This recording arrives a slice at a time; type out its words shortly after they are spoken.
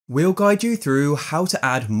We'll guide you through how to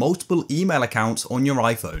add multiple email accounts on your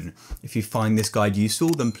iPhone. If you find this guide useful,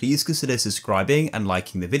 then please consider subscribing and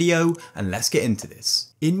liking the video, and let's get into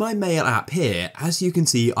this. In my mail app here, as you can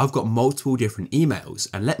see, I've got multiple different emails,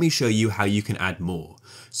 and let me show you how you can add more.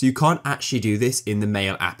 So you can't actually do this in the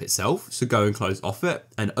mail app itself, so go and close off it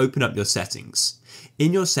and open up your settings.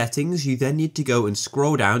 In your settings, you then need to go and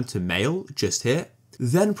scroll down to mail, just here.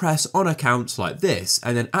 Then press on accounts like this,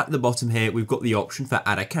 and then at the bottom here we've got the option for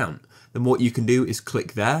add account. Then what you can do is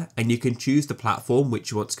click there and you can choose the platform which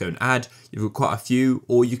you want to go and add. You've got quite a few,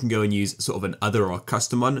 or you can go and use sort of an other or a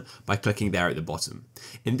custom one by clicking there at the bottom.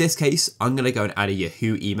 In this case, I'm going to go and add a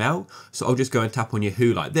Yahoo email. So I'll just go and tap on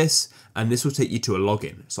Yahoo like this, and this will take you to a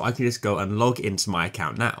login. So I can just go and log into my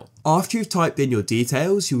account now. After you've typed in your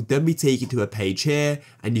details, you'll then be taken to a page here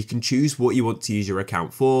and you can choose what you want to use your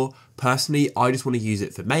account for. Personally, I just want to use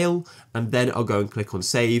it for mail, and then I'll go and click on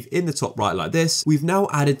save in the top right like this. We've now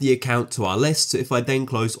added the account to our list, so if I then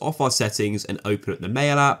close off our settings and open up the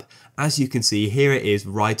mail app, as you can see here it is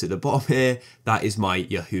right at the bottom here, that is my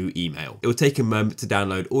Yahoo email. It will take a moment to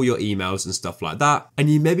download all your emails and stuff like that. And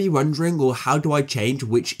you may be wondering, well, how do I change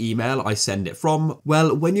which email I send it from?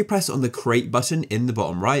 Well, when you press on the create button in the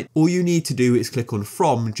bottom right, all you need to do is click on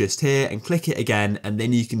from just here and click it again, and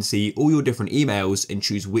then you can see all your different emails and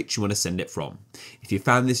choose which you want to send it from. If you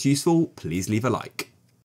found this useful, please leave a like.